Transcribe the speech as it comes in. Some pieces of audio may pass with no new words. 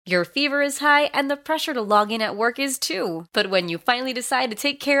Your fever is high and the pressure to log in at work is too. But when you finally decide to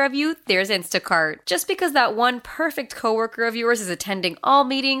take care of you, there's Instacart. Just because that one perfect coworker of yours is attending all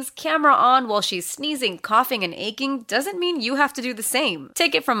meetings, camera on while she's sneezing, coughing, and aching, doesn't mean you have to do the same.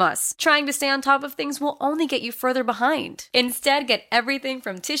 Take it from us. Trying to stay on top of things will only get you further behind. Instead, get everything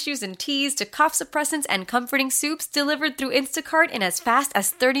from tissues and teas to cough suppressants and comforting soups delivered through Instacart in as fast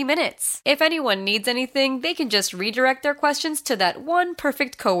as 30 minutes. If anyone needs anything, they can just redirect their questions to that one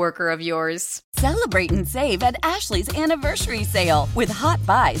perfect coworker of yours. Celebrate and save at Ashley's Anniversary Sale. With Hot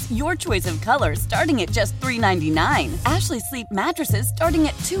Buys, your choice of colors starting at just $3.99. Ashley Sleep mattresses starting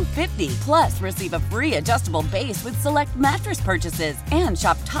at $2.50. Plus, receive a free adjustable base with select mattress purchases. And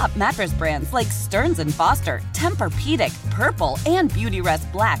shop top mattress brands like Stearns & Foster, Tempur-Pedic, Purple, and Beautyrest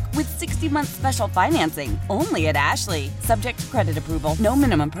Black with 60-month special financing. Only at Ashley. Subject to credit approval. No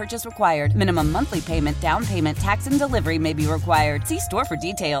minimum purchase required. Minimum monthly payment, down payment, tax, and delivery may be required. See store for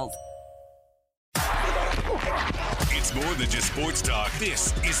details. It's more than just sports talk.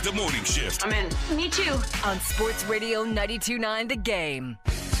 This is The Morning Shift. I'm in. Me too. On Sports Radio 92.9 The Game.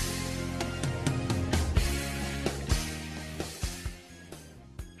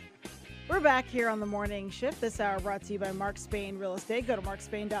 We're back here on The Morning Shift. This hour brought to you by Mark Spain Real Estate. Go to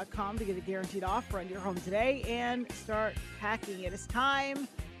markspain.com to get a guaranteed offer on your home today and start packing. It is time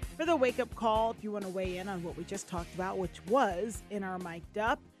for the wake-up call. If you want to weigh in on what we just talked about, which was in our Mic'd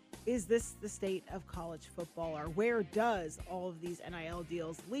Up, is this the state of college football, or where does all of these NIL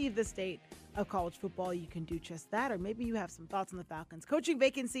deals leave the state of college football? You can do just that, or maybe you have some thoughts on the Falcons coaching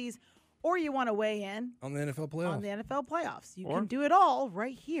vacancies, or you want to weigh in on the NFL playoff. On the NFL playoffs. You can do it all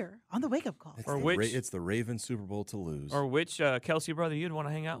right here on the wake-up call. It's the Ravens Super Bowl to lose. Or which Kelsey brother you'd want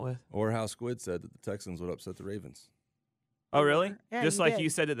to hang out with. Or how Squid said that the Texans would upset the Ravens. Oh, really? Yeah, Just like you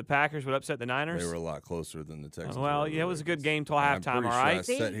said that the Packers would upset the Niners? They were a lot closer than the Texans. Well, yeah, it was a good game till halftime, all right? I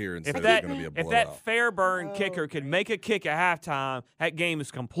sat here and said if it was going to be a blowout. If that Fairburn kicker could make a kick at halftime, that game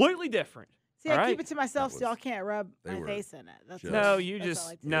is completely different. See, I keep it to myself so y'all can't rub my face in it.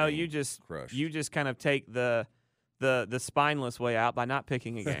 You just kind of take the spineless way out by not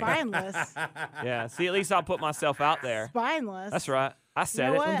picking a game. Spineless? Yeah, see, at least I'll put myself out there. Spineless? That's right. I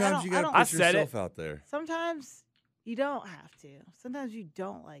said You know it. what? Sometimes you got to put yourself out there. Sometimes you don't have to. Sometimes you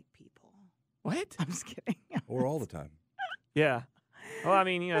don't like people. What? I'm just kidding. Or all the time. Yeah. Well, I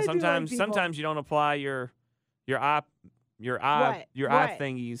mean, sometimes you don't apply your eye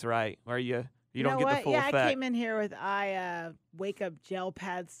thingies right, where you don't get the full effect. I came in here with wake up gel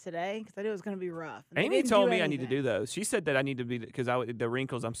pads today because I knew it was going to be rough. Amy told me I need to do those. She said that I need to be because the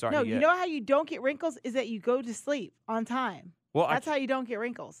wrinkles I'm starting to get. No, you know how you don't get wrinkles is that you go to sleep on time. Well, that's how you don't get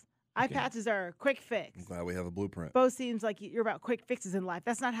wrinkles. Eye patches are a quick fix. I'm glad we have a blueprint. Beau seems like you're about quick fixes in life.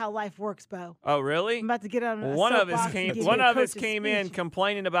 That's not how life works, Beau. Oh, really? I'm about to get on one of us came in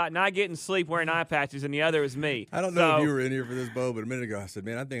complaining about not getting sleep wearing eye patches, and the other was me. I don't know if you were in here for this, Beau, but a minute ago I said,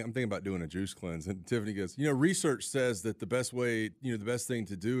 man, I'm thinking about doing a juice cleanse. And Tiffany goes, research says that the best thing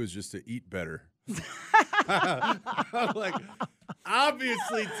to do is just to eat better. I'm like,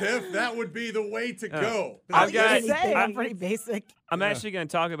 obviously, Tiff, that would be the way to go. I'm pretty basic. I'm actually going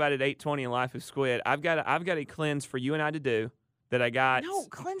to talk about it at 8:20 in Life of Squid. I've got a cleanse for you and I to do that I got. No,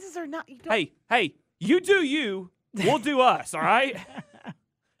 cleanses are not. Hey, you do you. We'll do us, all right?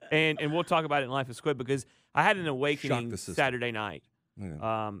 and we'll talk about it in Life of Squid because I had an awakening Saturday night.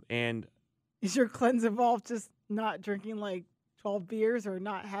 Yeah. And is your cleanse involved just not drinking like 12 beers or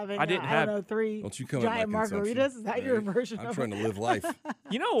not having, 3 giant margaritas? Is that your version of it? I'm trying to live life.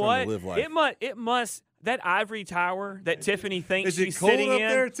 You know what? It must, that ivory tower that Tiffany thinks she's Is sitting it cold up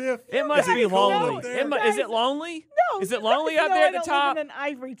there, Tiff? It must be lonely. Is it lonely? No. Is it lonely up there at the top? I don't live in an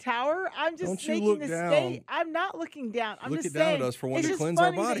ivory tower. I'm just making the state. I'm not looking down. I'm just saying. Look down at us for wanting to cleanse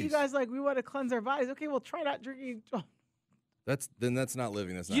our bodies. That you guys we want to cleanse our bodies. Okay, well, try not drinking. That's not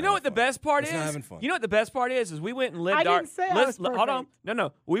living. That's not. You know what the best part is? Not having fun. You know what the best part is we went and lived I didn't say I was perfect. Hold on.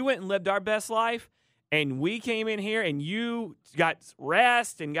 No. We went and lived our best life, and we came in here, and you got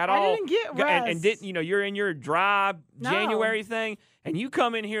rest and got all. I didn't get rest. And didn't you're in your dry January thing, and you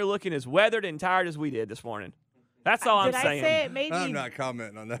come in here looking as weathered and tired as we did this morning. That's all I'm saying. Did I say it made you? I'm not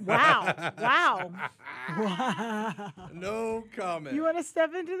commenting on that. Wow. No comment. You want to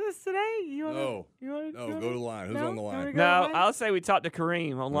step into this today? No. Go to the line. Who's on the line? No, I'll say we talked to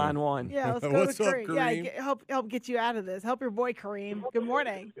Kareem on line one. Yeah, let's go to Kareem. Yeah, help get you out of this. Help your boy Kareem. Good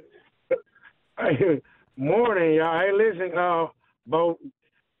morning. Morning, y'all. Hey, listen, Beau,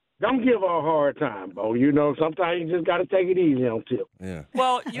 don't give her a hard time, Beau. Sometimes you just got to take it easy on Tip. Yeah.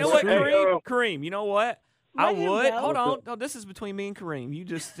 Well, you know what, Kareem? You know what? I him would. go. Hold on. No, this is between me and Kareem. You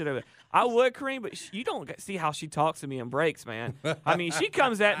just sit over. I would, Kareem, but you don't see how she talks to me in breaks, man. I mean, she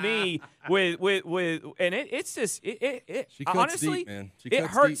comes at me with and it's just it She cuts honestly, deep, man. She it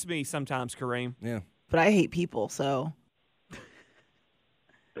cuts hurts deep. me sometimes, Kareem. Yeah. But I hate people, so.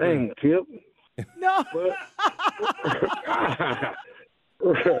 Dang, Tip. No.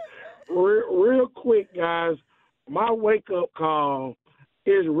 Real quick, guys, my wake-up call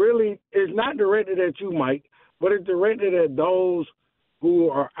is not directed at you, Mike, but it's directed at those who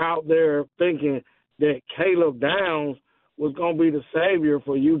are out there thinking that Caleb Downs was going to be the savior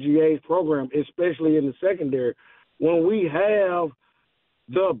for UGA's program, especially in the secondary, when we have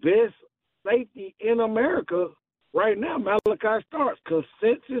the best safety in America right now. Malachi Starks,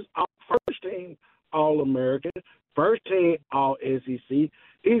 consensus first team All-American, first team All-SEC.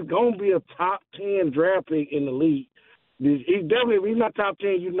 He's going to be a top 10 draft pick in the league. He's definitely, if he's not top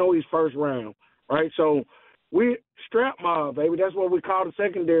 10, you know he's first round, right? So we strap mob, baby. That's what we call the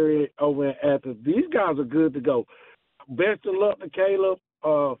secondary over in Athens. These guys are good to go. Best of luck to Caleb.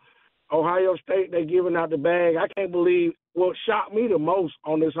 Ohio State, they giving out the bag. I can't believe what shocked me the most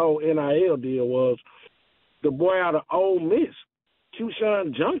on this whole NIL deal was the boy out of Ole Miss,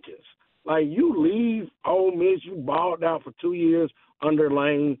 Q-Shun Junkins. Like, you leave Ole Miss, you balled out for 2 years under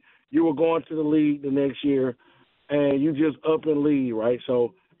Lane. You were going to the league the next year, and you just up and leave, right?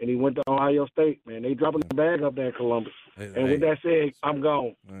 So, and he went to Ohio State, man. They dropping the bag up there in Columbus. With that said, I'm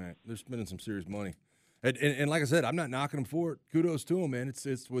gone. All right. They're spending some serious money. And like I said, I'm not knocking them for it. Kudos to them, man.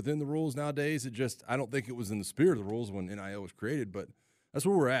 It's within the rules nowadays. I don't think it was in the spirit of the rules when NIL was created, but that's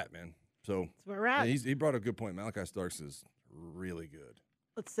where we're at, man. So That's where we're at. Yeah, he brought a good point. Malachi Starks is really good.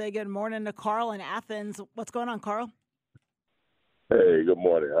 Let's say good morning to Carl in Athens. What's going on, Carl? Hey, good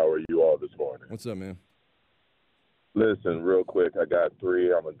morning. How are you all this morning? What's up, man? Listen, real quick, I got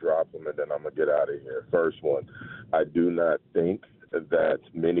three. I'm going to drop them, and then I'm going to get out of here. First one, I do not think that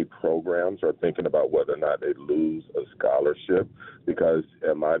many programs are thinking about whether or not they lose a scholarship, because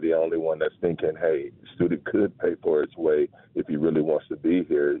am I the only one that's thinking, hey, student could pay for its way if he really wants to be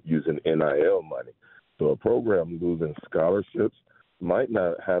here using NIL money. So a program losing scholarships might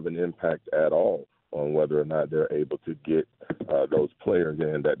not have an impact at all on whether or not they're able to get those players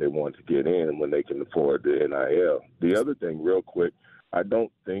in that they want to get in when they can afford the NIL. The other thing, real quick, I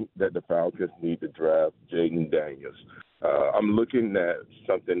don't think that the Falcons need to draft Jaden Daniels. I'm looking at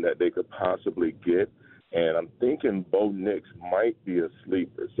something that they could possibly get, and I'm thinking Bo Nix might be a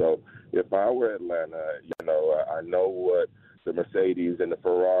sleeper. So if I were Atlanta, I know what the Mercedes and the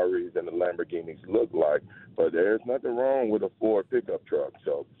Ferraris and the Lamborghinis look like, but there's nothing wrong with a Ford pickup truck.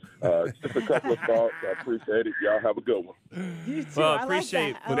 So just a couple of thoughts. I appreciate it. Y'all have a good one. You too. Well, I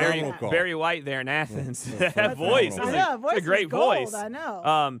appreciate like that. Barry White there in Athens. That voice. I know. It's a great gold, voice. I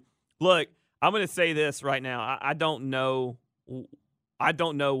know. Look, I'm going to say this right now. I don't know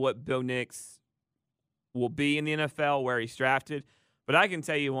what Bill Nix will be in the NFL where he's drafted, but I can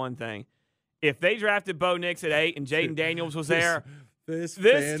tell you one thing. If they drafted Bo Nix at 8 and Jaden Daniels was there, this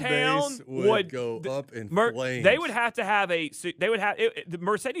town would go up in flames. They would have to have the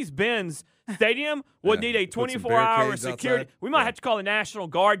Mercedes-Benz Stadium would need a 24-hour security. Outside. We might have to call the National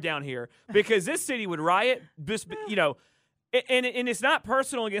Guard down here because this city would riot. And it's not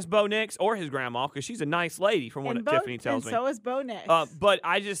personal against Bo Nix or his grandma because she's a nice lady from what Tiffany tells me. And so is Bo Nix. But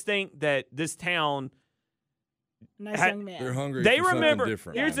I just think that this town, nice young man. They're hungry. They for remember.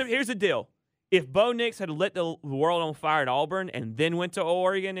 something different. Here's the deal. If Bo Nix had lit the world on fire at Auburn and then went to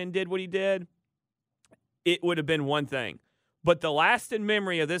Oregon and did what he did, it would have been one thing. But the lasting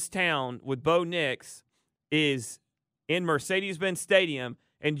memory of this town with Bo Nix is in Mercedes-Benz Stadium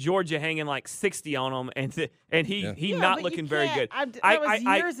and Georgia hanging like 60 on him, and he not looking very good. That was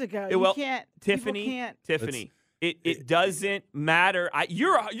years ago. Well, you can't. Tiffany. It doesn't matter.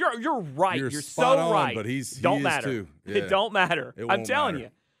 You're right. You're spot so on, right. But he don't is matter. too. Yeah. It don't matter. I'm telling matter.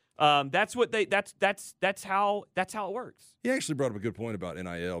 you. That's how it works. He actually brought up a good point about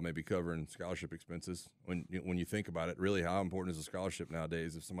NIL maybe covering scholarship expenses. When you think about it, really, how important is a scholarship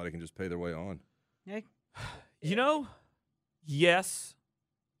nowadays if somebody can just pay their way on? Hey. Yes.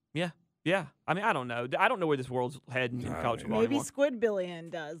 Yeah. I mean, I don't know. I don't know where this world's heading in college football Maybe anymore.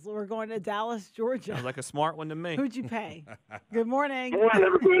 Squidbilly does. We're going to Dallas, Georgia. Sounds like a smart one to me. Who'd you pay? Good morning. Morning,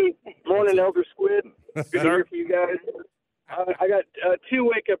 everybody. Morning, Elder Squid. Good to hear from you guys. I got two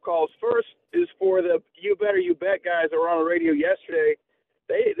wake-up calls. First is for the You Better You Bet guys that were on the radio yesterday.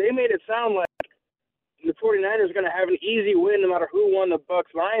 They made it sound like the 49ers are going to have an easy win no matter who won the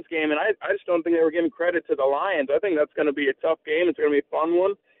Bucs-Lions game, and I just don't think they were giving credit to the Lions. I think that's going to be a tough game. It's going to be a fun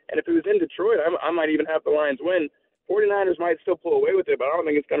one. And if it was in Detroit, I might even have the Lions win. 49ers might still pull away with it, but I don't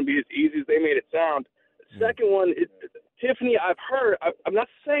think it's going to be as easy as they made it sound. Second one, Tiffany, I'm not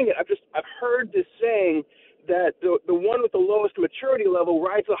saying it, I've heard this saying that the one with the lowest maturity level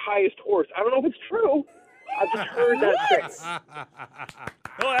rides the highest horse. I don't know if it's true. I've just heard that saying.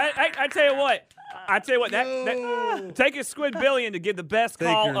 Well, I tell you what. That take a Squidbilly to give the best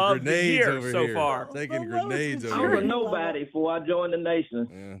call of the year so far. Taking grenades over I here. was nobody before I joined the nation.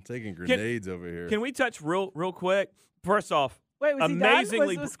 Yeah, taking grenades over here. Can we touch real quick? First off, wait, was amazingly,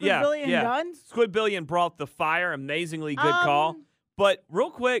 he done? Was Squidbilly done? Squidbilly brought the fire. Amazingly good call. But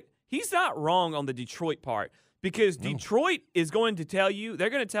real quick, he's not wrong on the Detroit part. Because Detroit is going to tell you,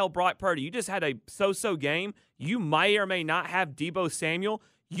 they're going to tell Brock Purdy, you just had a so-so game. You may or may not have Deebo Samuel.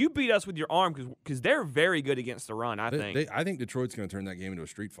 You beat us with your arm because they're very good against the run, I think. I think Detroit's going to turn that game into a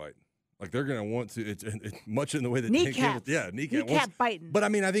street fight. Like, they're going to want to, it's much in the way that kneecap biting. But, I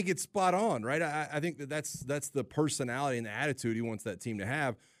mean, I think it's spot on, right? I think that's the personality and the attitude he wants that team to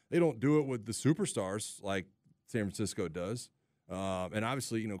have. They don't do it with the superstars like San Francisco does. And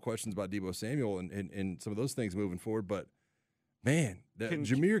obviously, questions about Deebo Samuel and some of those things moving forward. But, man,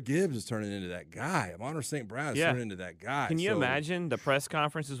 Jahmyr Gibbs is turning into that guy. Amon St. Brown is turning into that guy. Can you imagine the press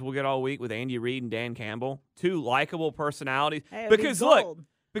conferences we'll get all week with Andy Reid and Dan Campbell? Two likable personalities. Hey,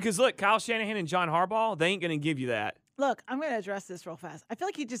 because look, Kyle Shanahan and John Harbaugh, they ain't going to give you that. Look, I'm going to address this real fast. I feel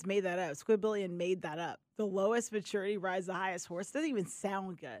like he just made that up. Squidbilly made that up. The lowest maturity rides the highest horse. Doesn't even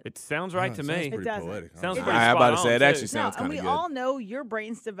sound good. It sounds right to me. It doesn't. Sounds pretty I'm about to say it actually No, sounds and kind of we good. all know your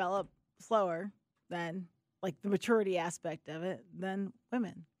brains develop slower than like the maturity aspect of it than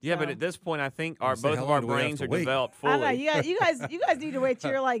women. Yeah, So- but at this point, I think both how of long our do we have brains to are wait? developed I don't know. fully. You guys need to wait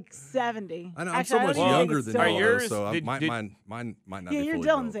till you're like 70. I know, Actually, I'm I so much don't even think younger it's than still- Are y'all, yours- so did- mine might not Yeah, be you're fully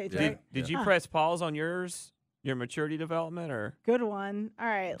Dylan's developed. age, right? Did you press pause on yours? Your maturity development, or Good one. All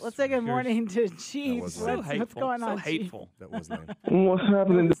right, let's say good morning to Chief. was What's lame. going on, So Chief? hateful. That was lame. What's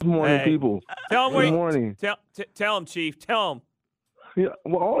happening this morning, Hey. people? Tell him Good morning. Tell him, Chief. Tell him. Yeah,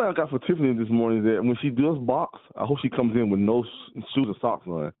 well, all I got for Tiffany this morning is that when she does box, I hope she comes in with no shoes or socks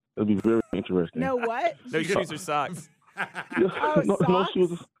on. It'll be very interesting. No what? No shoes or socks. Oh, no socks?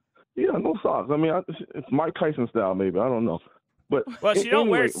 shoes. Yeah, no socks. I mean, it's Mike Tyson style, maybe. I don't know. But Well, she don't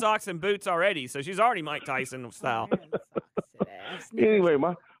wear anyway, socks and boots already, so she's already Mike Tyson style. Anyway,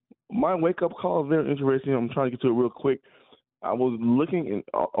 my wake up call is very interesting. I'm trying to get to it real quick. I was looking in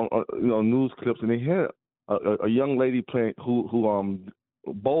on news clips, and they had a young lady playing who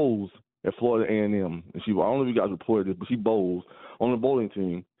bowls at Florida A&M. And she, I don't know if you guys reported it, but she bowls on the bowling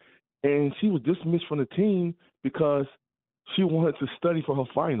team, and she was dismissed from the team because she wanted to study for her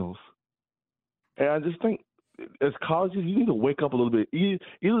finals. And I just think, as colleges, you need to wake up a little bit. Either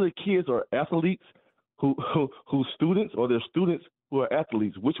the kids are athletes who students, or they're students who are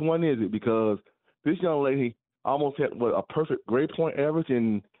athletes. Which one is it? Because this young lady almost had a perfect grade point average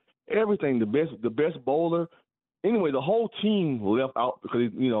and everything. The best bowler. Anyway, the whole team left out because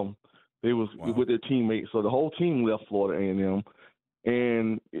they was with their teammates. So the whole team left Florida A&M.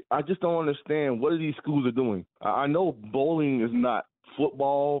 And I just don't understand what these schools are doing. I know bowling is not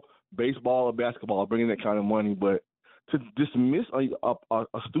football, baseball, or basketball, bringing that kind of money, but to dismiss a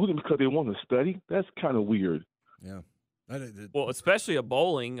student because they want to study, that's kind of weird. Yeah. Well, especially a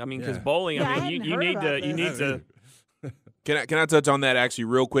bowling. I mean, because bowling, Yeah, I I mean, hadn't you heard need about to, you this. need to. Can I touch on that actually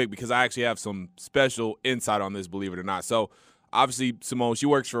real quick, because I actually have some special insight on this, believe it or not. So obviously Simone, she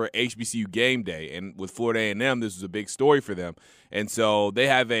works for HBCU Game Day, and with Florida A&M, this was a big story for them. And so they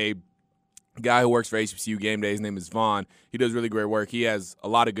have a guy who works for HBCU Game Day. His name is Vaughn. He does really great work. He has a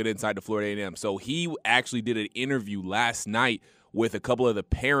lot of good insight to Florida A&M. So he actually did an interview last night with a couple of the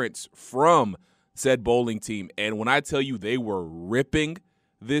parents from said bowling team. And when I tell you they were ripping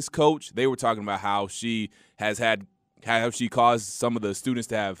this coach, they were talking about how she caused some of the students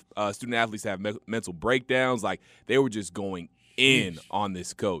to have student athletes to have mental breakdowns. Like, they were just going in on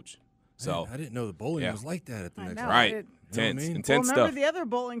this coach. So Man, I didn't know the bowling was like that at the next know, right. Intense, intense remember stuff. the other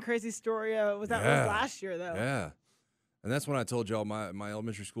bowling crazy story? Was last year though? Yeah, and that's when I told y'all my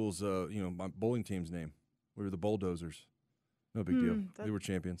elementary school's my bowling team's name. We were the Bulldozers. No big deal. We were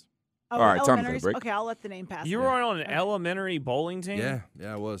champions. Oh, all right, time for elementary the break. Okay, I'll let the name pass. You were on an elementary bowling team? Yeah,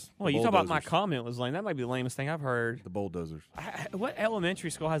 I was. Well, The you talk about my Bulldozers. comment was lame. That might be the lamest thing I've heard. The Bulldozers. What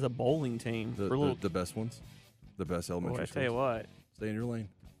elementary school has a bowling team? The best ones. The best elementary Boy, I schools. tell you what. Stay in your lane.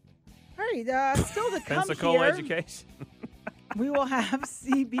 All right, still to come Pensacola here. education. We will have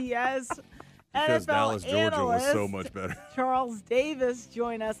CBS Because NFL Dallas, Georgia was so analyst much better. Charles Davis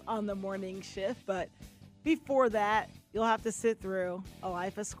join us on the morning shift, but before that, you'll have to sit through A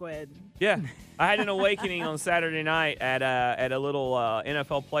Life of Squid. Yeah, I had an awakening on Saturday night at a little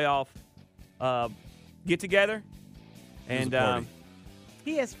NFL playoff get together, and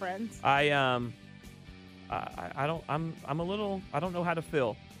He has friends. I I don't know how to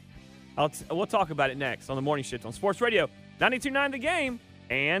feel. We'll talk about it next on the Morning Shift on Sports Radio 92.9 The Game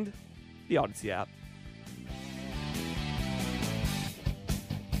and the Odyssey app.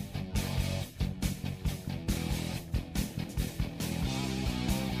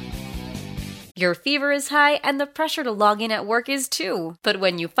 Your fever is high and the pressure to log in at work is too. But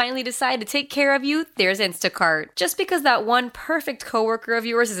when you finally decide to take care of you, there's Instacart. Just because that one perfect coworker of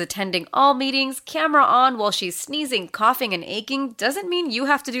yours is attending all meetings, camera on while she's sneezing, coughing, and aching, doesn't mean you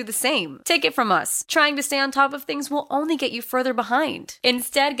have to do the same. Take it from us. Trying to stay on top of things will only get you further behind.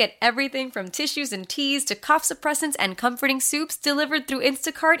 Instead, get everything from tissues and teas to cough suppressants and comforting soups delivered through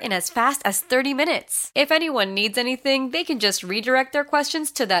Instacart in as fast as 30 minutes. If anyone needs anything, they can just redirect their questions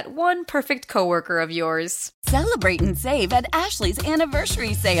to that one perfect coworker of yours. Celebrate and save at Ashley's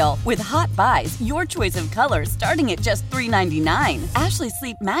Anniversary Sale. With Hot Buys, your choice of colors starting at just $3.99. Ashley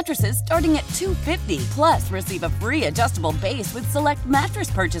Sleep mattresses starting at $2.50. Plus, receive a free adjustable base with select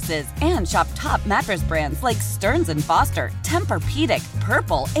mattress purchases. And shop top mattress brands like Stearns & Foster, Tempur-Pedic,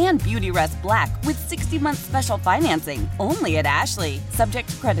 Purple, and Beautyrest Black with 60-month special financing. Only at Ashley. Subject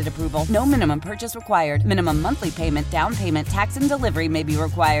to credit approval. No minimum purchase required. Minimum monthly payment, down payment, tax, and delivery may be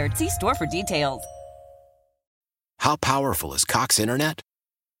required. See store for details. How powerful is Cox Internet?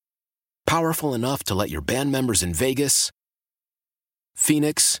 Powerful enough to let your band members in Vegas,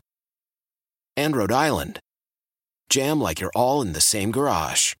 Phoenix, and Rhode Island jam like you're all in the same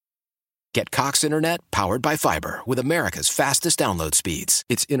garage. Get Cox Internet powered by fiber with America's fastest download speeds.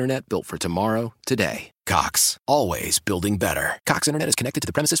 It's internet built for tomorrow, today. Cox, always building better. Cox Internet is connected to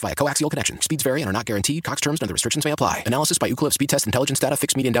the premises via coaxial connection. Speeds vary and are not guaranteed. Cox terms and other restrictions may apply. Analysis by Ookla of Speed Test Intelligence Data.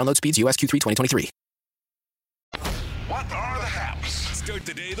 Fixed median download speeds. US Q3 2023. What are the haps? Start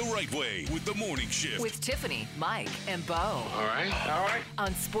the day the right way with the Morning Shift. With Tiffany, Mike, and Beau. All right.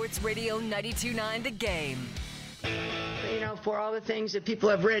 On Sports Radio 92.9 The Game. You know, for all the things that people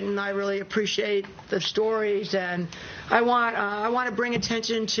have written, I really appreciate the stories, and I want to bring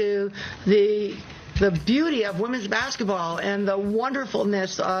attention to the beauty of women's basketball and the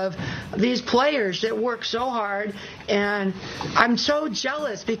wonderfulness of these players that work so hard. And I'm so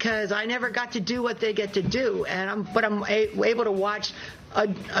jealous because I never got to do what they get to do, but I'm able to watch a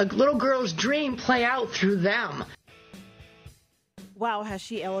little girl's dream play out through them. Wow, has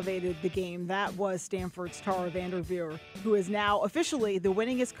she elevated the game. That was Stanford's Tara VanDerveer, who is now officially the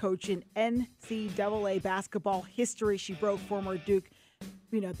winningest coach in NCAA basketball history. She broke former Duke,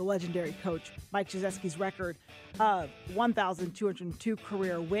 the legendary coach Mike Krzyzewski's record of 1,202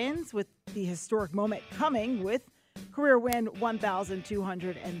 career wins, with the historic moment coming with career win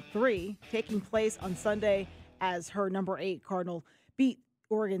 1,203, taking place on Sunday as her number 8 Cardinal beat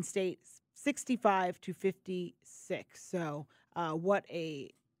Oregon State 65-56. So what a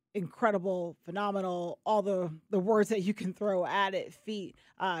incredible, phenomenal, all the words that you can throw at it, feat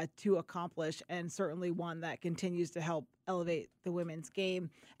to accomplish, and certainly one that continues to help elevate the women's game.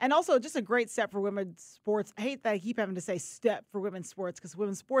 And also just a great step for women's sports. I hate that I keep having to say step for women's sports because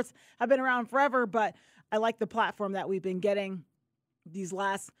women's sports have been around forever, but I like the platform that we've been getting these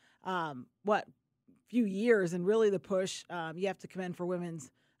last, few years, and really the push you have to commend for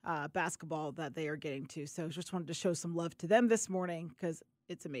women's basketball that they are getting to. So just wanted to show some love to them this morning because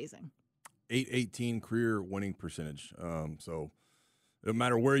it's amazing. 818 career winning percentage. So no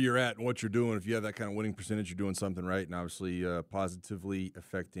matter where you're at and what you're doing, if you have that kind of winning percentage, you're doing something right, and obviously positively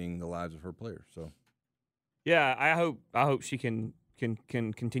affecting the lives of her players. So, yeah, I hope she can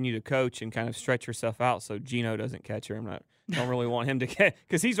continue to coach and kind of stretch herself out so Gino doesn't catch her. Don't really want him to catch,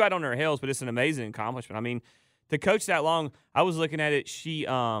 because he's right on her heels, but it's an amazing accomplishment. I mean, to coach that long, I was looking at it. She'd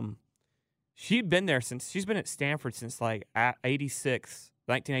been there she's been at Stanford since like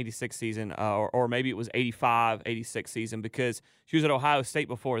 1986 season, or maybe it was 85, 86 season, because she was at Ohio State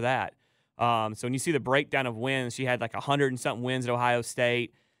before that. So when you see the breakdown of wins, she had like 100 and something wins at Ohio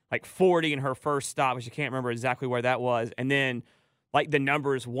State, like 40 in her first stop, which I can't remember exactly where that was, and then like the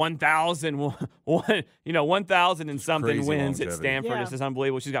numbers 1,000 and something wins at Stanford. Yeah. It's just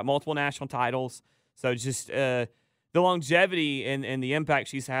unbelievable. She's got multiple national titles. So just the longevity and the impact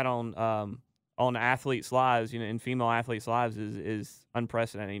she's had on athletes' lives, and female athletes' lives is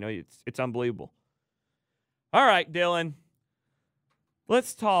unprecedented. It's unbelievable. All right, Dylan,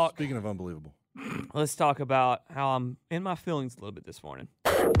 let's talk. Speaking of unbelievable, let's talk about how I'm in my feelings a little bit this morning.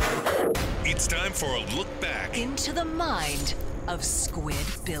 It's time for a look back into the mind of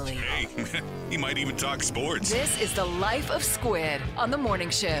Squidbilly. Hey, he might even talk sports. This is the Life of Squid on the Morning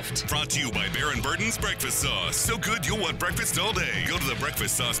Shift. Brought to you by Bear and Burton's Breakfast Sauce. So good you'll want breakfast all day. Go to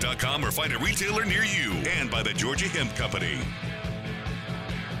thebreakfastsauce.com or find a retailer near you. And by the Georgia Hemp Company.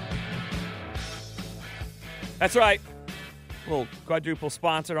 That's right. A little quadruple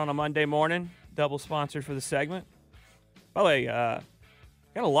sponsored on a Monday morning. Double sponsored for the segment. By the way, got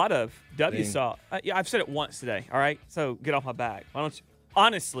a lot of WSOL. Yeah, I've said it once today, all right? So get off my back. Why don't you,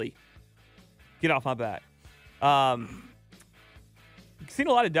 honestly, get off my back. Seen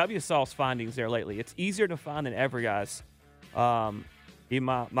a lot of WSOL's findings there lately. It's easier to find than ever, guys. Even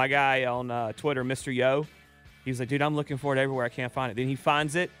my guy on Twitter, Mr. Yo, he was like, dude, I'm looking for it everywhere. I can't find it. Then he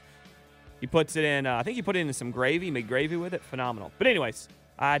finds it. He puts it in, I think he put it in some gravy, made gravy with it. Phenomenal. But anyways,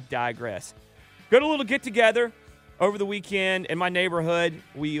 I digress. Go to a little get-together over the weekend in my neighborhood.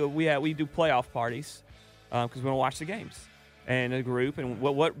 We do playoff parties because we want to watch the games and a group. And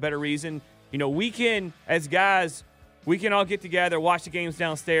what better reason? You know, we can, as guys, we can all get together, watch the games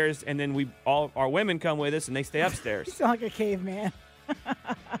downstairs, and then all our women come with us and they stay upstairs. You sound like a caveman.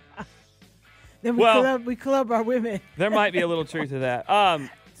 Then we club our women. There might be a little truth to that.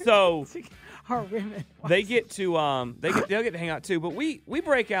 So our women. They get to they'll get to hang out too. But we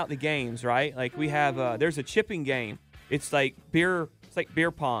break out the games, right? Like we have there's a chipping game. It's like beer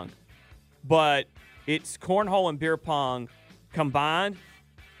pong, but it's cornhole and beer pong combined.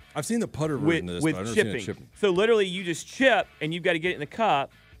 I've seen the putter version of this, but I've never seen it chipping. So literally, you just chip and you've got to get it in the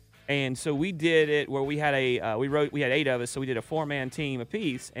cup. And so we did it where we had we had 8 of us, so we did a 4-man team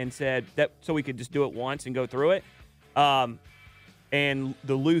apiece and said that so we could just do it once and go through it. And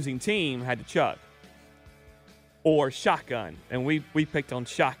the losing team had to chug or shotgun, and we picked on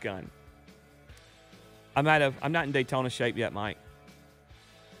shotgun. I'm not in Daytona shape yet, Mike.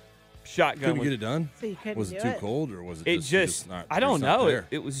 Shotgun. Couldn't get it done? So you couldn't was it do too cold, or was it just not? I don't know. There?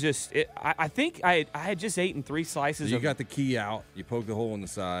 It was just. I think I had just eaten 3 slices. So you got the key out. You poked the hole in the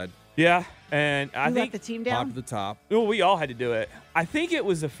side. Yeah, and I you think let the team down. Top to the top. Well, we all had to do it. I think it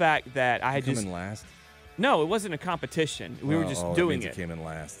was the fact that I had just in last. No, it wasn't a competition. We were just doing it. Came in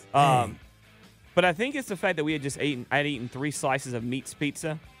last. But I think it's the fact that I had eaten 3 slices of Meats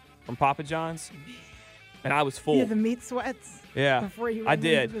Pizza from Papa John's, and I was full. You had the meat sweats. Yeah, before you I went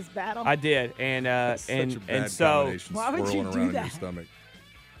did. into this battle. I did, and so why would you do around that? In your stomach.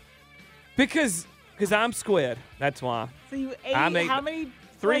 Because I'm Squid. That's why. So you ate how many?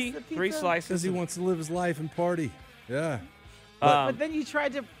 Three pizza? slices. Because he wants to live his life and party. Yeah. But then you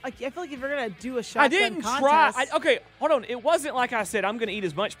tried to. I feel like if you're gonna do a shotgun I didn't contest, try. Okay, hold on. It wasn't like I said I'm going to eat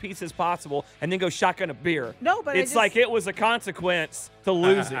as much pizza as possible and then go shotgun a beer. No, but it's like it was a consequence to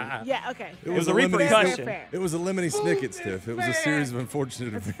losing. Yeah. Okay. It was a repercussion. Fair. It was a lemony snicket, Stiff. It was a series of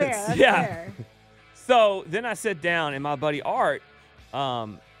unfortunate events. Fair. That's yeah. fair. So then I sat down, and my buddy Art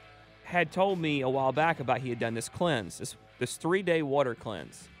had told me a while back about he had done this cleanse, this 3-day water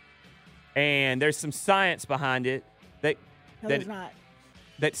cleanse, and there's some science behind it There's not.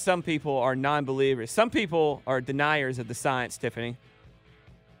 That some people are non-believers. Some people are deniers of the science, Tiffany,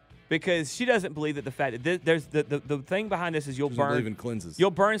 because she doesn't believe that the fact that there's the thing behind this is you'll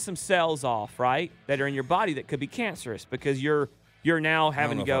burn some cells off, right, that are in your body that could be cancerous because you're now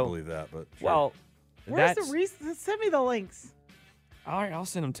having to go. I don't know if I believe that, but sure. Well, where's the reason? Send me the links. All right, I'll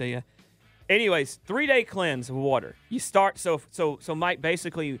send them to you. Anyways, 3-day cleanse of water. You start so Mike,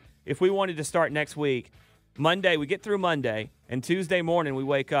 basically, if we wanted to start next week, Monday, we get through Monday, and Tuesday morning we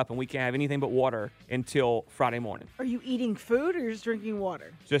wake up and we can't have anything but water until Friday morning. Are you eating food or just drinking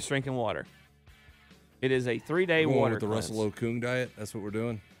water? Just drinking water. It is a 3-day water with the cleanse. Russell Okung diet? That's what we're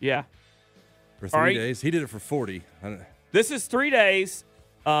doing? Yeah. For 3 days? He did it for 40. This is 3 days,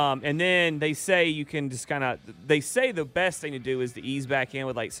 and then they say you can just they say the best thing to do is to ease back in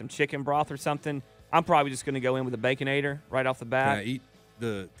with like some chicken broth or something. I'm probably just going to go in with a Baconator right off the bat. Can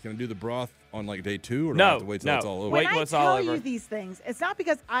I do the broth on like day 2, or do no, I have to wait till it's all over? When Wait till I it's all tell over. you these things, it's not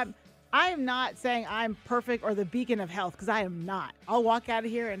because I am not saying I'm perfect or the beacon of health, because I am not. I'll walk out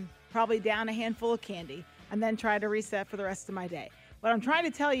of here and probably down a handful of candy and then try to reset for the rest of my day. What I'm trying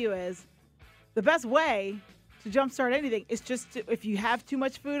to tell you is the best way to jumpstart anything is just to, if you have too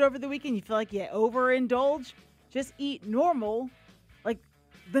much food over the weekend, you feel like you overindulge, just eat normal, like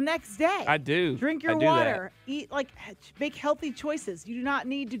the next day. I do. Drink your water. Eat, make healthy choices. You do not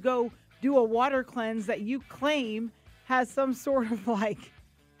need to go do a water cleanse that you claim has some sort of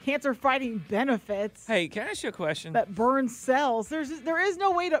cancer-fighting benefits. Hey, can I ask you a question? That burns cells. There is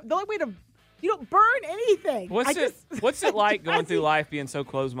no way to. The only way to. You don't burn anything. What's it like going through life being so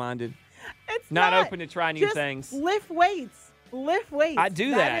close-minded? It's not open to try new just things. Lift weights. I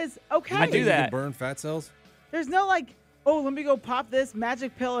do that. That is okay. I do that. You can burn fat cells? There's no let me go pop this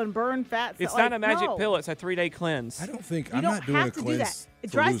magic pill and burn fat cells. It's not a magic pill. It's a 3-day cleanse. I don't think I'm not doing a cleanse. Do that.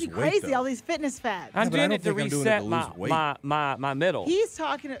 It drives you crazy, all these fitness fads. I'm doing it to reset my middle. He's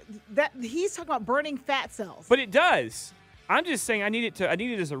talking about burning fat cells. But it does. I'm just saying I need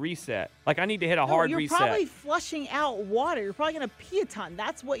it as a reset. Like I need to hit a hard reset. You're probably flushing out water. You're probably going to pee a ton.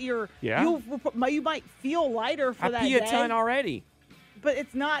 That's what you might feel lighter for that day. I pee a ton already. But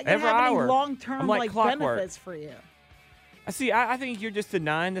it's not going to have any long-term benefits for you. I think you're just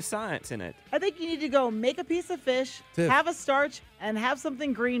denying the science in it. I think you need to go make a piece of fish, have a starch, and have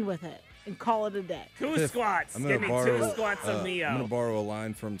something green with it, and call it a day. 2 squats. Give me 2 squats of Neo. I'm going to borrow a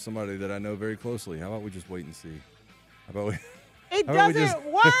line from somebody that I know very closely. How about we just wait and see? How about we... It doesn't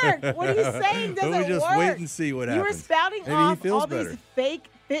work. What are you saying doesn't work? We just wait and see what happens. You were spouting off all these fake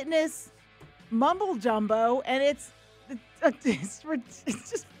fitness mumble jumbo, and it's just.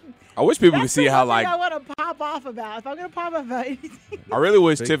 I wish people could see how I want to pop off about. If I'm going to pop off about anything, I really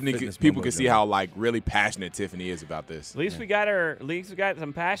wish people could see how really passionate Tiffany is about this. At least we got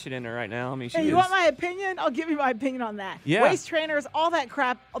some passion in her right now. I mean, you want my opinion? I'll give you my opinion on that. Yeah. Waist trainers, all that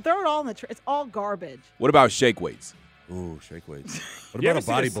crap. I'll throw it all in the. It's all garbage. What about shake weights? Ooh, shake weights. What about a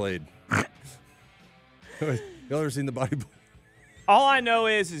body blade? Y'all ever seen the body blade? All I know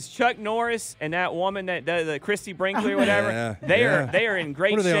is Chuck Norris and that woman, the Christy Brinkley or whatever, they are in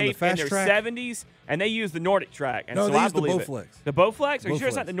great shape in their 70s, and they use the Nordic track. And no, so they I use the believe Bowflex. The Bowflex? Are you sure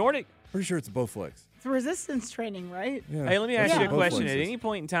it's not the Nordic? Pretty sure it's the Bowflex. It's resistance training, right? Yeah. Hey, let me ask you a question. At any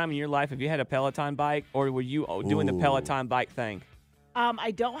point in time in your life, have you had a Peloton bike, or were you doing the Peloton bike thing?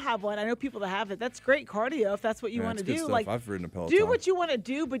 I don't have one. I know people that have it. That's great cardio if that's what you want to do. Stuff. Like I've ridden a Peloton. Do what you want to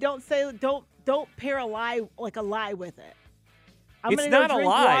do, but don't pair a lie with it. It's not a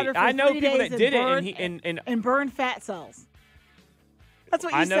lie. I know people that did it and burn fat cells. That's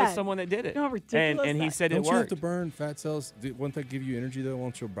what you said. I know someone that did it. No, ridiculous. And he said it worked. Don't you have to burn fat cells? Won't that give you energy though?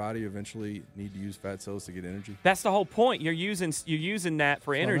 Won't your body eventually need to use fat cells to get energy? That's the whole point. You're using that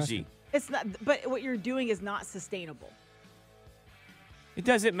for energy. It's not. But what you're doing is not sustainable. It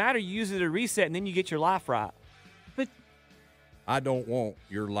doesn't matter. You use it to reset, and then you get your life right. But I don't want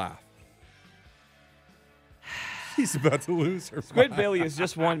your life. He's about to lose her. Squidbilly is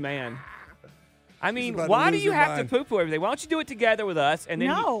just one man. I mean, why do you have to poo-poo everything? Why don't you do it together with us, and then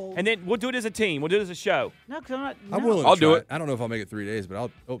and then we'll do it as a team. We'll do it as a show. No, because I'm not. No. I'm willing. I'll do it. I don't know if I'll make it 3 days,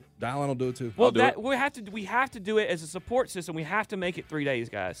 but Dial will do it too. Well, we have to do it as a support system. We have to make it 3 days,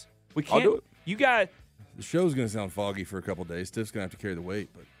 guys. We can't. I'll do it. You guys. The show's going to sound foggy for a couple days. Tiff's going to have to carry the weight,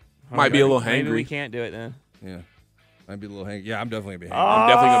 but might be a little hangry. Maybe we can't do it then. Yeah. Might be a little hangry. Yeah, I'm definitely going to be hangry. I'm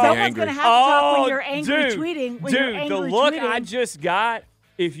definitely going to be hangry. Someone's going to have to talk when you're angry tweeting. The look I just got,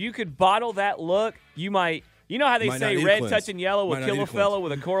 if you could bottle that look, you might. You know how they say red touching yellow will kill a fella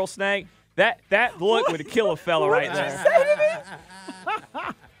with a coral snake? That look would kill a fella right there.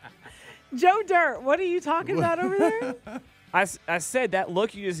 Joe Dirt, what are you talking about over there? I said that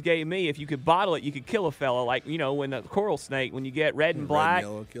look you just gave me, if you could bottle it, you could kill a fella. Like, when the coral snake, when you get red and black. Red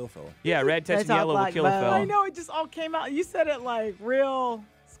and yellow, kill a fella. Yeah, red touching yellow will kill a fella. I know, it just all came out. You said it like real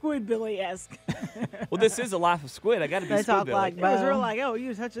Squidbilly-esque. Well, this is a Life of Squid. I got to be Squidbilly. It was real like, oh,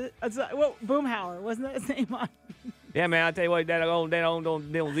 you touch it. Boomhauer, wasn't that his name on? Yeah, man, I tell you what, that old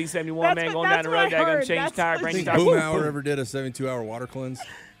Z71 man going down the road, they're going to change tire, bring tire. Boomhauer ever did a 72-hour water cleanse?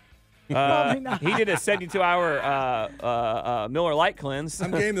 He did a 72-hour Miller Lite cleanse.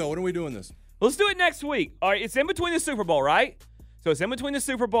 I'm game, though. When are we doing this? Let's do it next week. All right, it's in between the Super Bowl, right? So it's in between the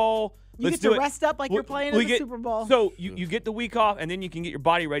Super Bowl. You get to rest up like you're playing in the Super Bowl. So you get the week off, and then you can get your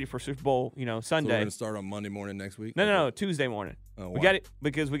body ready for Super Bowl, Sunday. So we're going to start on Monday morning next week? No, Tuesday morning. Oh, we got it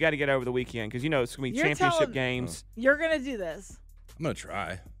because we got to get over the weekend because, it's going to be championship games. You're going to do this. I'm going to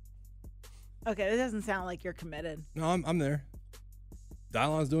try. Okay, that doesn't sound like you're committed. No, I'm there.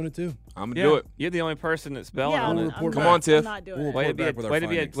 Dylon's doing it too. I'm gonna do it. You're the only person that's belling on it. Come on, Tiff. Way to be a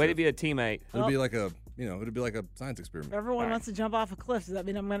teammate. It'll be like a science experiment. Everyone wants to jump off a cliff. Does that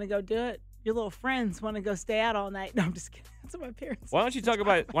mean I'm going to go do it? Your little friends want to go stay out all night. No, I'm just kidding. That's what my parents. Why don't you talk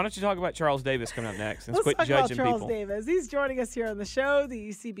about Charles Davis coming up next and quit talk judging about Charles people? Davis. He's joining us here on the show,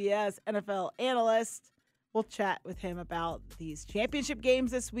 the CBS NFL analyst. We'll chat with him about these championship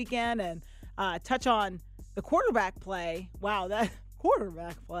games this weekend and touch on the quarterback play. Wow, that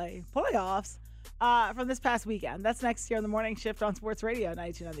quarterback play playoffs from this past weekend. That's next here on the Morning Shift on Sports Radio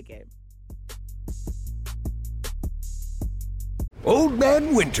 92.9 The Game. Old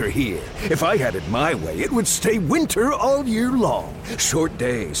Man Winter here. If I had it my way, it would stay winter all year long. Short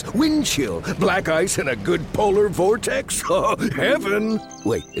days, wind chill, black ice, and a good polar vortex. Oh, heaven.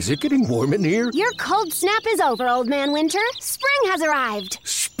 Wait, is it getting warm in here? Your cold snap is over, Old Man Winter. Spring has arrived.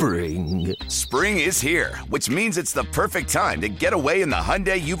 Spring? Spring. Spring is here, which means it's the perfect time to get away in the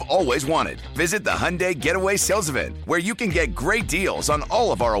Hyundai you've always wanted. Visit the Hyundai Getaway Sales Event, where you can get great deals on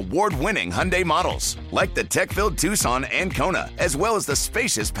all of our award-winning Hyundai models, like the tech-filled Tucson and Kona, as well as the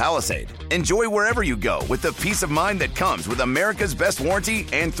spacious Palisade. Enjoy wherever you go with the peace of mind that comes with America's best warranty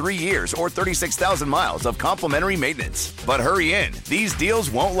and 3 years or 36,000 miles of complimentary maintenance. But hurry in, these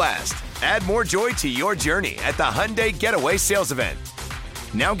deals won't last. Add more joy to your journey at the Hyundai Getaway Sales Event.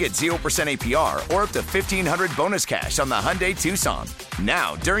 Now get 0% APR or up to $1,500 bonus cash on the Hyundai Tucson.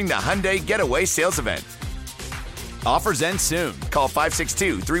 Now, during the Hyundai Getaway Sales Event. Offers end soon. Call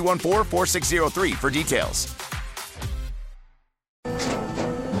 562-314-4603 for details.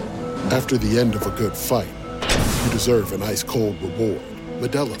 After the end of a good fight, you deserve an ice-cold reward.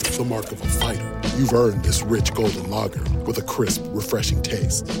 Modelo is the mark of a fighter. You've earned this rich golden lager with a crisp, refreshing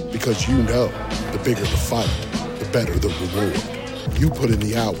taste. Because you know, the bigger the fight, the better the reward. You put in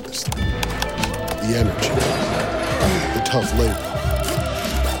the hours, the energy, the tough labor.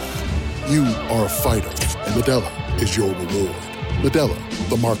 You are a fighter, and Modelo is your reward. Modelo,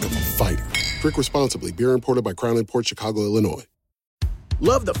 the mark of a fighter. Drink responsibly. Beer imported by Crown Imports, Chicago, Illinois.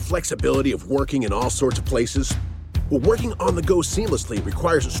 Love the flexibility of working in all sorts of places? Well, working on the go seamlessly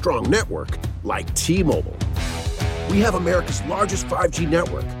requires a strong network like T-Mobile. We have America's largest 5G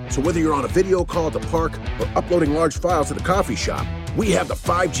network, so whether you're on a video call at the park or uploading large files at a coffee shop, we have the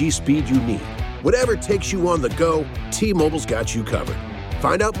 5G speed you need. Whatever takes you on the go, T-Mobile's got you covered.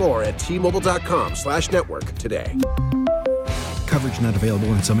 Find out more at T-Mobile.com/network today. Coverage not available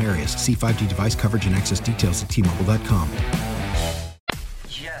in some areas. See 5G device coverage and access details at T-Mobile.com.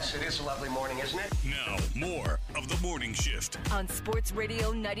 Yes, it is a lovely morning, isn't it? Now, more of the morning shift on Sports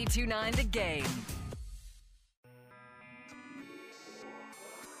Radio 92.9 The Game.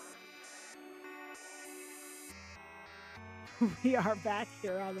 We are back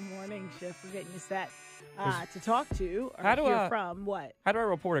here on the morning shift. We're getting you set to talk to or How do hear I- from what? How do I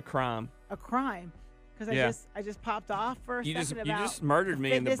report a crime? A crime. Because Yeah. I just popped off for a second You about just murdered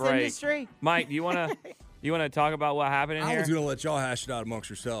me in the fitness break. industry. Mike, do you want to talk about what happened in I here? was going to let y'all hash it out amongst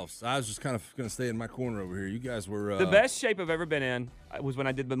yourselves. I was just kind of going to stay in my corner over here. You guys were The best shape I've ever been in was when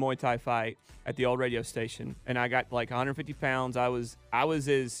I did the Muay Thai fight at the old radio station, and I got like 150 pounds. I was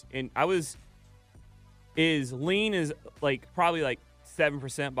as lean as probably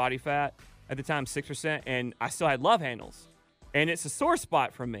 7% body fat at the time, 6%, and I still had love handles, and it's a sore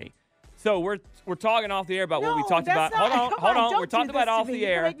spot for me. So we're talking off the air about what we talked about. Hold on. We're talking about off the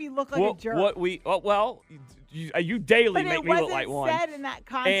air. You make me look like a jerk. You daily But make it me look wasn't like one. said in that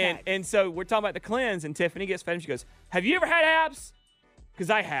context. And so we're talking about the cleanse, and Tiffany gets fed, and she goes, "Have you ever had abs?" Because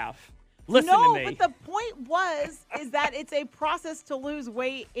I have. Listen to me. No, but the point is that it's a process to lose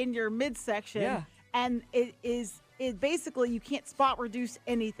weight in your midsection. Yeah. And it basically you can't spot reduce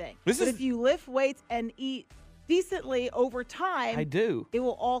anything. But if you lift weights and eat decently over time, I do. It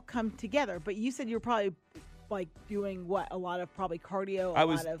will all come together. But you said you're probably doing what? A lot of probably cardio. I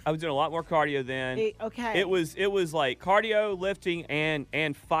was doing a lot more cardio then. Okay. It was like cardio, lifting,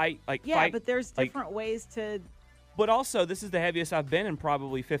 and fight. But there's different ways to. But also, this is the heaviest I've been in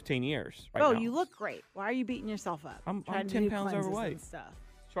probably 15 years. Right now. You look great. Why are you beating yourself up? I'm Trying to 10 do pounds cleanses overweight. and stuff.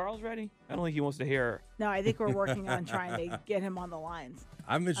 Charles ready? I don't think he wants to hear. No, I think we're working on trying to get him on the lines.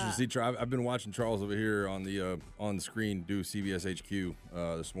 I'm interested to see. I've been watching Charles over here on the screen do CBS HQ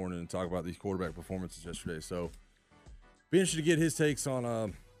this morning and talk about these quarterback performances yesterday. So, be interested to get his takes on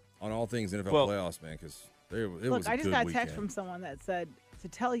all things NFL playoffs, man. Because it was a good I just got a text weekend. from someone that said to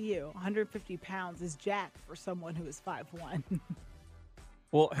tell you 150 pounds is jacked for someone who is 5'1".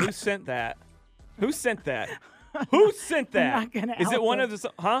 Well, who sent that? Who sent that? Who sent that? I'm not gonna Is it out one them. of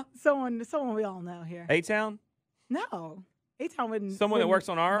the Someone we all know here. A-Town? No, A-Town wouldn't. Someone that works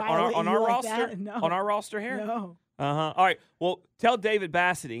on our violate you like roster? that. No. On our roster here? No. Uh-huh. All right. Well, tell David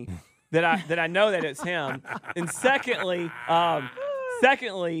Bassity that I know that it's him. And secondly, I'll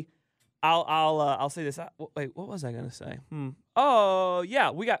say this. Wait, what was I going to say? Oh,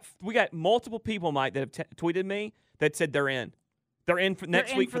 yeah, we got multiple people, Mike, that have tweeted me that said they're in. They're in for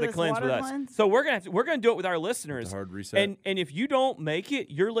next week for the cleanse with us. Cleanse? So we're gonna do it with our listeners. The hard reset. And if you don't make it,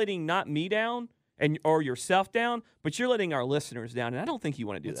 you're letting not me down or yourself down, but you're letting our listeners down. And I don't think you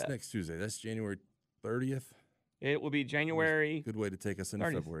want to do What's that. next Tuesday? That's January 30th. It will be January. Good way to take us into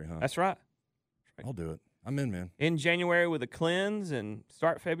 30th. February, huh? That's right. I'll do it. I'm in, man. In January with a cleanse and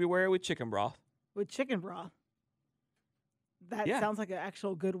start February with chicken broth. With chicken broth. That sounds like an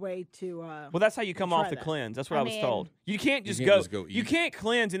actual good way to. Well, that's how you come off the cleanse. That's what I was told. You can't just go. You can't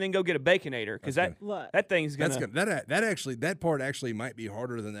cleanse and then go get a Baconator because that thing's gonna. That part actually might be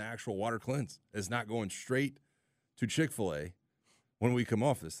harder than the actual water cleanse. It's not going straight to Chick-fil-A when we come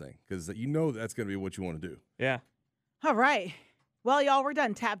off this thing, because you know that's going to be what you want to do. Yeah. All right. Well, y'all, we're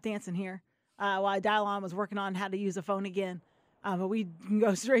done tap dancing here. While Dial-On was working on how to use a phone again. But we can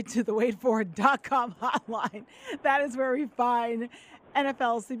go straight to the waitfor.com hotline. That is where we find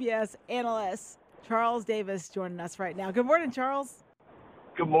NFL CBS analyst Charles Davis joining us right now. Good morning, Charles.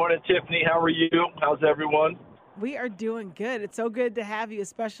 Good morning, Tiffany. How are you? How's everyone? We are doing good. It's so good to have you,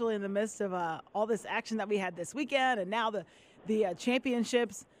 especially in the midst of all this action that we had this weekend, and now the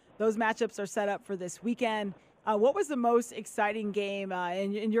championships. Those matchups are set up for this weekend. What was the most exciting game,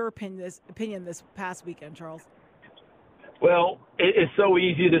 in your opinion, this past weekend, Charles? Well, it's so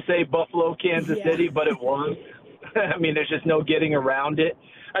easy to say Buffalo, Kansas City, but it was. I mean, there's just no getting around it.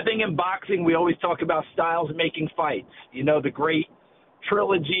 I think in boxing, we always talk about styles making fights. You know, the great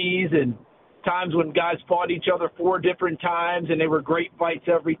trilogies and times when guys fought each other 4 different times, and they were great fights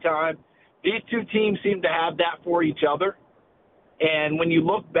every time. These two teams seem to have that for each other. And when you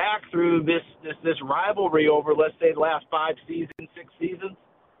look back through this rivalry over, let's say, the last 5 seasons, 6 seasons,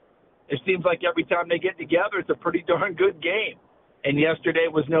 it seems like every time they get together, it's a pretty darn good game. And yesterday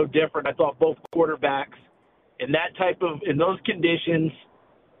was no different. I thought both quarterbacks in those conditions,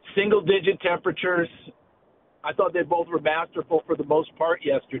 single-digit temperatures, I thought they both were masterful for the most part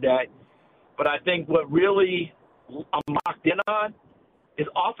yesterday. But I think what really I'm locked in on is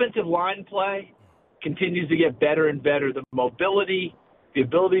offensive line play continues to get better and better. The mobility, the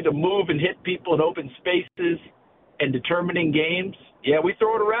ability to move and hit people in open spaces and determining games. Yeah, we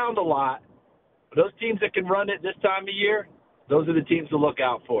throw it around a lot. But those teams that can run it this time of year, those are the teams to look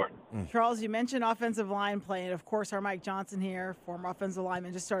out for. Charles, you mentioned offensive line play, and of course our Mike Johnson here, former offensive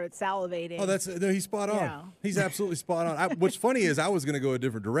lineman, just started salivating. Oh, he's spot on. Yeah. He's absolutely spot on. What's funny is I was going to go a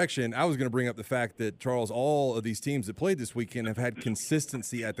different direction. I was going to bring up the fact that, Charles, all of these teams that played this weekend have had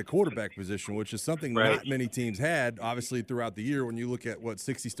consistency at the quarterback position, which is something not many teams had, obviously, throughout the year when you look at,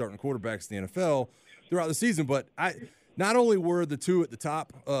 60 starting quarterbacks in the NFL throughout the season. But not only were the two at the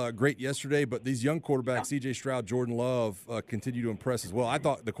top great yesterday, but these young quarterbacks, C.J. Stroud, Jordan Love, continue to impress as well. I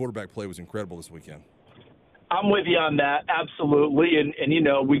thought the quarterback play was incredible this weekend. I'm with you on that, absolutely. And you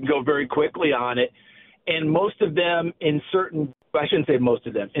know, we can go very quickly on it. And most of them in certain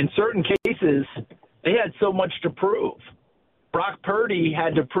cases, they had so much to prove. Brock Purdy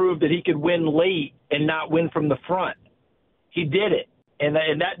had to prove that he could win late and not win from the front. He did it. And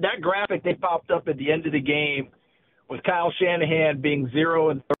that graphic they popped up at the end of the game with Kyle Shanahan being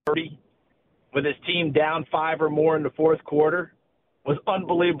 0-30 with his team down 5 or more in the fourth quarter was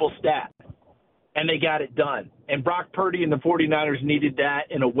unbelievable stat. And they got it done. And Brock Purdy and the 49ers needed that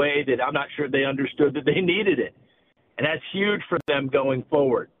in a way that I'm not sure they understood that they needed it. And that's huge for them going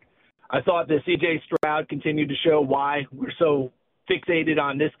forward. I thought that C.J. Stroud continued to show why we're so fixated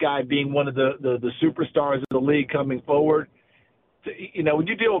on this guy being one of the superstars of the league coming forward. You know, when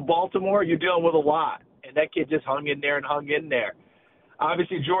you deal with Baltimore, you're dealing with a lot. And that kid just hung in there.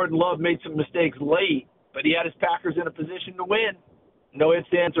 Obviously, Jordan Love made some mistakes late, but he had his Packers in a position to win. No ifs,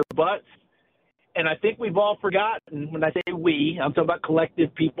 ands, or buts. And I think we've all forgotten, when I say we, I'm talking about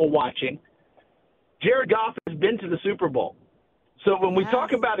collective people watching, Jared Goff has been to the Super Bowl. So when we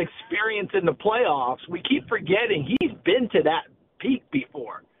talk about experience in the playoffs, we keep forgetting he's been to that peak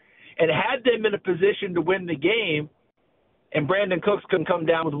before and had them in a position to win the game, and Brandon Cooks couldn't come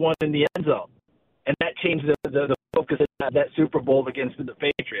down with one in the end zone. And that changed the focus of that Super Bowl against the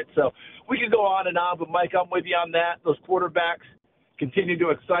Patriots. So we could go on and on, but, Mike, I'm with you on that. Those quarterbacks continue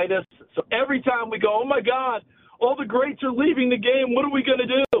to excite us. So every time we go, oh, my God, all the greats are leaving the game. What are we going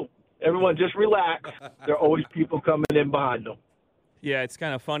to do? Everyone just relax. There are always people coming in behind them. Yeah, it's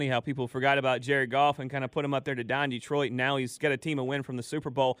kind of funny how people forgot about Jared Goff and kind of put him up there to die in Detroit, and now he's got a team a win from the Super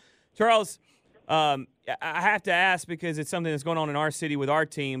Bowl. Charles, I have to ask because it's something that's going on in our city with our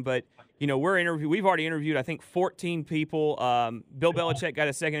team, but you know, we've already interviewed, I think, 14 people. Bill Belichick got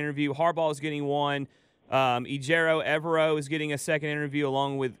a second interview. Harbaugh is getting one. Ejiro Evero is getting a second interview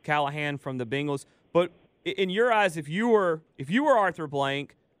along with Callahan from the Bengals. But in your eyes, if you were Arthur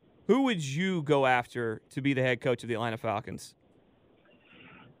Blank, who would you go after to be the head coach of the Atlanta Falcons?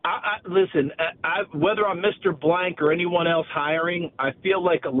 Listen, whether I'm Mr. Blank or anyone else hiring, I feel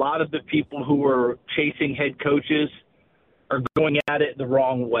like a lot of the people who are chasing head coaches are going at it the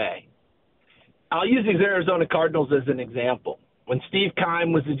wrong way. I'll use these Arizona Cardinals as an example. When Steve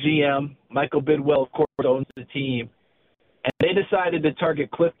Keim was the GM, Michael Bidwell, of course, owns the team, and they decided to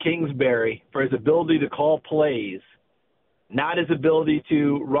target Cliff Kingsbury for his ability to call plays, not his ability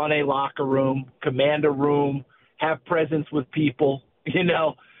to run a locker room, command a room, have presence with people. You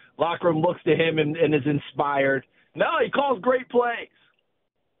know, locker room looks to him and is inspired. No, he calls great plays.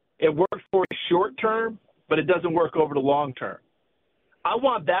 It works for the short term, but it doesn't work over the long term. I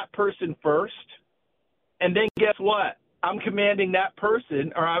want that person first, and then guess what? I'm commanding that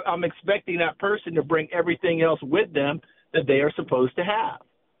person, or I'm expecting that person to bring everything else with them that they are supposed to have.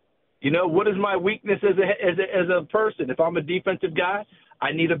 What is my weakness as a person? If I'm a defensive guy,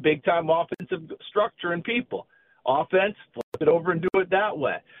 I need a big-time offensive structure and people. Offense, flip it over and do it that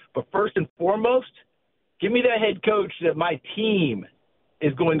way. But first and foremost, give me that head coach that my team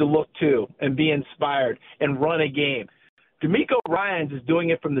is going to look to and be inspired and run a game. D'Amico Ryans is doing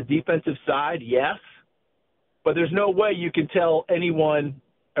it from the defensive side, yes, but there's no way you can tell anyone,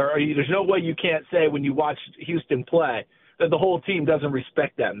 or there's no way you can't say when you watch Houston play that the whole team doesn't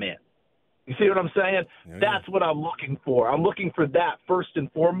respect that man. You see what I'm saying? Yeah. That's what I'm looking for. I'm looking for that first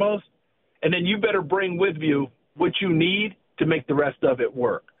and foremost, and then you better bring with you what you need to make the rest of it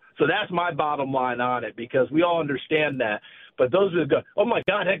work. So that's my bottom line on it, because we all understand that. But those are the, oh, my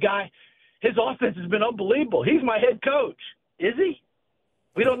God, that guy, his offense has been unbelievable. He's my head coach. Is he?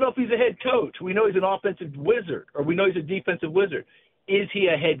 We don't know if he's a head coach. We know he's an offensive wizard, or we know he's a defensive wizard. Is he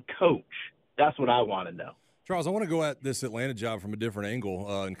a head coach? That's what I want to know. Charles, I want to go at this Atlanta job from a different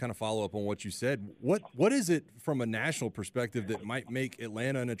angle and kind of follow up on what you said. What is it from a national perspective that might make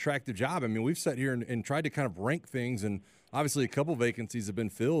Atlanta an attractive job? I mean, we've sat here and tried to kind of rank things, and obviously a couple vacancies have been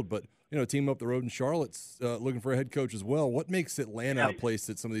filled, but, team up the road in Charlotte's looking for a head coach as well. What makes Atlanta a place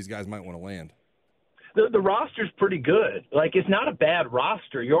that some of these guys might want to land? The roster's pretty good. Like, it's not a bad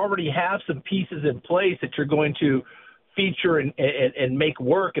roster. You already have some pieces in place that you're going to feature and make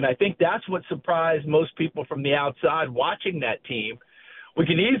work, and I think that's what surprised most people from the outside watching that team. We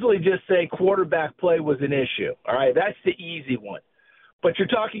can easily just say quarterback play was an issue. All right, that's the easy one. But you're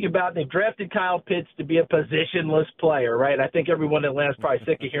talking about they've drafted Kyle Pitts to be a positionless player, right? I think everyone in Atlanta's probably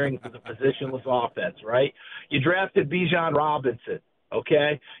sick of hearing the positionless offense, right? You drafted Bijan Robinson,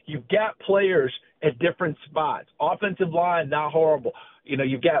 okay? You've got players at different spots. Offensive line, not horrible.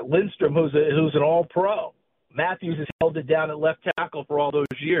 You've got Lindstrom, who's an all-pro. Matthews has held it down at left tackle for all those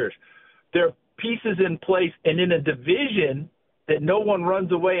years. There are pieces in place, and in a division that no one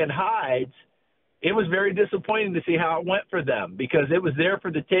runs away and hides, it was very disappointing to see how it went for them, because it was there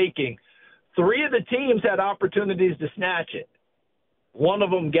for the taking. 3 of the teams had opportunities to snatch it. One of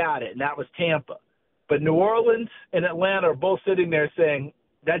them got it, and that was Tampa. But New Orleans and Atlanta are both sitting there saying,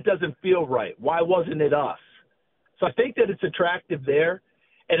 that doesn't feel right. Why wasn't it us? So I think that it's attractive there,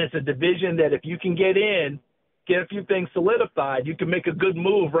 and it's a division that if you can get in, get a few things solidified, you can make a good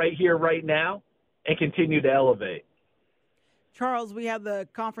move right here, right now, and continue to elevate. Charles, we have the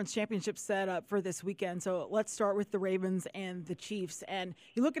conference championship set up for this weekend, so let's start with the Ravens and the Chiefs. And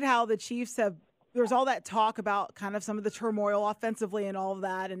you look at how the Chiefs have – there's all that talk about kind of some of the turmoil offensively and all of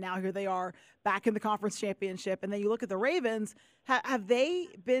that, and now here they are back in the conference championship. And then you look at the Ravens. Have they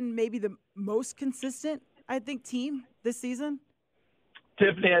been maybe the most consistent, I think, team this season?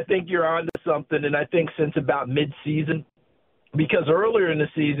 Tiffany, I think you're on to something, and I think since about mid-season, because earlier in the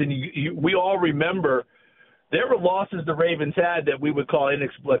season, we all remember there were losses the Ravens had that we would call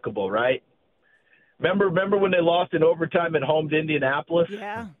inexplicable, right? Remember when they lost in overtime at home to Indianapolis?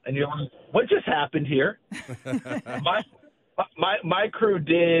 Yeah. And you're like, what just happened here? my crew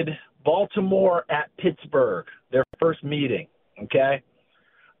did Baltimore at Pittsburgh, their first meeting, okay?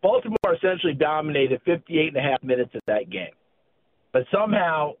 Baltimore essentially dominated 58.5 minutes of that game, but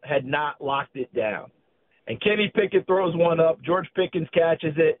somehow had not locked it down. And Kenny Pickett throws one up. George Pickens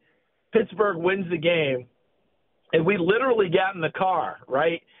catches it. Pittsburgh wins the game. And we literally got in the car,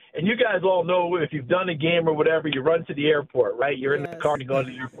 right? And you guys all know if you've done a game or whatever, you run to the airport, right? You're in the car and you go to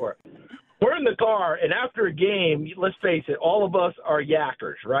the airport. We're in the car, and after a game, let's face it, all of us are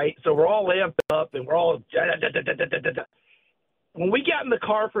yackers, right? So we're all amped up, and we're all When we got in the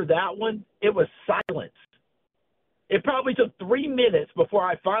car for that one, it was silence. It probably took 3 minutes before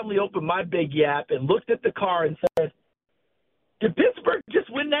I finally opened my big yap and looked at the car and said, did Pittsburgh just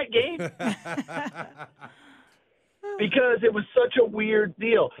win that game? Because it was such a weird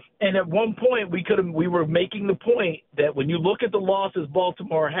deal. And at one point, we were making the point that when you look at the losses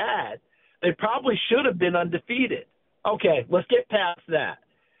Baltimore had, they probably should have been undefeated. Okay, let's get past that.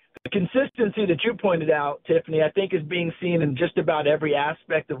 The consistency that you pointed out, Tiffany, I think is being seen in just about every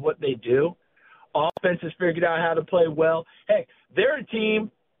aspect of what they do. Offense has figured out how to play well. Hey, they're a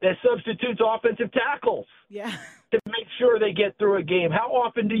team that substitutes offensive tackles to make sure they get through a game. How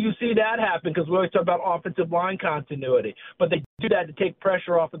often do you see that happen? Because we always talk about offensive line continuity. But they do that to take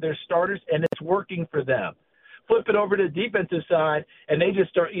pressure off of their starters, and it's working for them. Flip it over to the defensive side, and they just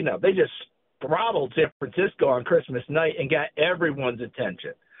start, they just throttled San Francisco on Christmas night and got everyone's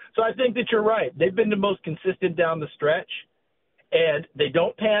attention. So I think that you're right. They've been the most consistent down the stretch, and they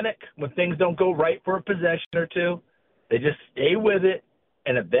don't panic when things don't go right for a possession or two. They just stay with it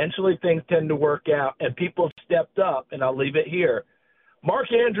and eventually things tend to work out, and people have stepped up, and I'll leave it here.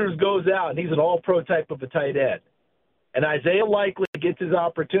 Mark Andrews goes out, and he's an all-pro type of a tight end. And Isaiah Likely gets his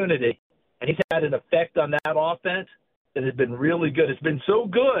opportunity, and he's had an effect on that offense that has been really good. It's been so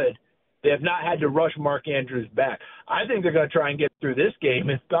good, they have not had to rush Mark Andrews back. I think they're going to try and get through this game,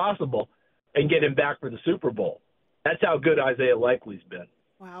 if possible, and get him back for the Super Bowl. That's how good Isaiah Likely's been.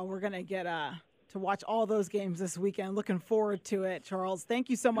 Wow, we're going to get to watch all those games this weekend. Looking forward to it, Charles. Thank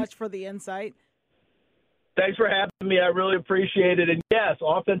you so much for the insight. Thanks for having me. I really appreciate it. And, yes,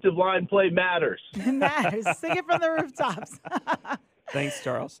 offensive line play matters. It matters. Sing it from the rooftops. Thanks,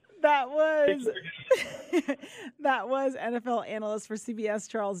 Charles. That was NFL analyst for CBS,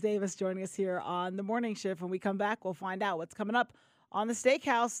 Charles Davis, joining us here on the morning shift. When we come back, we'll find out what's coming up on the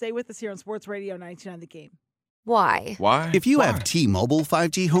Steakhouse. Stay with us here on Sports Radio 99 The Game. Why? If you have T-Mobile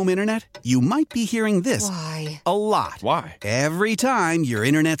 5G home internet, you might be hearing this a lot. Why? Every time your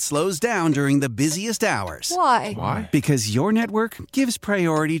internet slows down during the busiest hours. Why? Because your network gives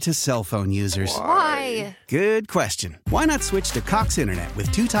priority to cell phone users. Why? Good question. Why not switch to Cox Internet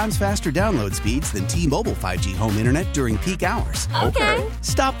with 2 times faster download speeds than T-Mobile 5G home internet during peak hours? Okay.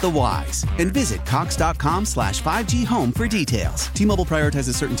 Stop the whys and visit cox.com/5G home for details. T-Mobile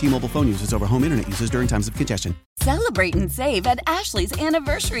prioritizes certain T-Mobile phone users over home internet users during times of congestion. Celebrate and save at Ashley's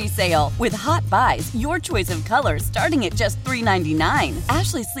Anniversary Sale. With Hot Buys, your choice of colors starting at just $3.99.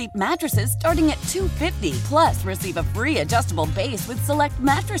 Ashley Sleep mattresses starting at $2.50. Plus, receive a free adjustable base with select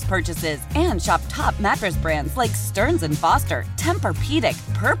mattress purchases. And shop top mattress brands like Stearns & Foster,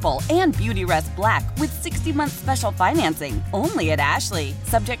 Tempur-Pedic, Purple, and Beautyrest Black with 60-month special financing. Only at Ashley.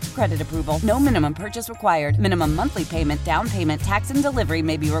 Subject to credit approval. No minimum purchase required. Minimum monthly payment, down payment, tax, and delivery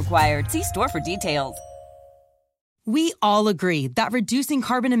may be required. See store for details. We all agree that reducing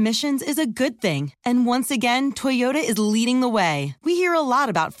carbon emissions is a good thing. And once again, Toyota is leading the way. We hear a lot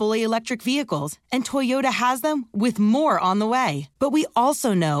about fully electric vehicles, and Toyota has them with more on the way. But we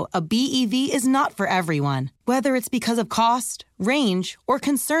also know a BEV is not for everyone, whether it's because of cost, range, or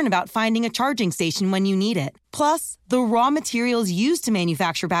concern about finding a charging station when you need it. Plus, the raw materials used to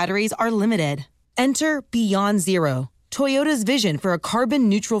manufacture batteries are limited. Enter Beyond Zero, Toyota's vision for a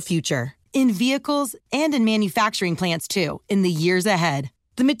carbon-neutral future. In vehicles and in manufacturing plants, too, in the years ahead.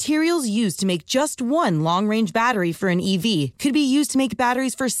 The materials used to make just one long-range battery for an EV could be used to make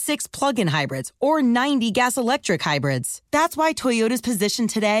batteries for 6 plug-in hybrids or 90 gas-electric hybrids. That's why Toyota's position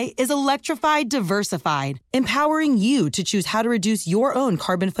today is electrified, diversified, empowering you to choose how to reduce your own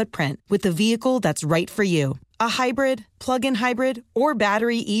carbon footprint with the vehicle that's right for you. A hybrid, plug-in hybrid, or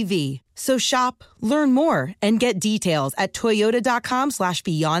battery EV. So shop, learn more, and get details at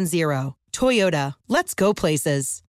toyota.com/beyondzero. Toyota, let's go places.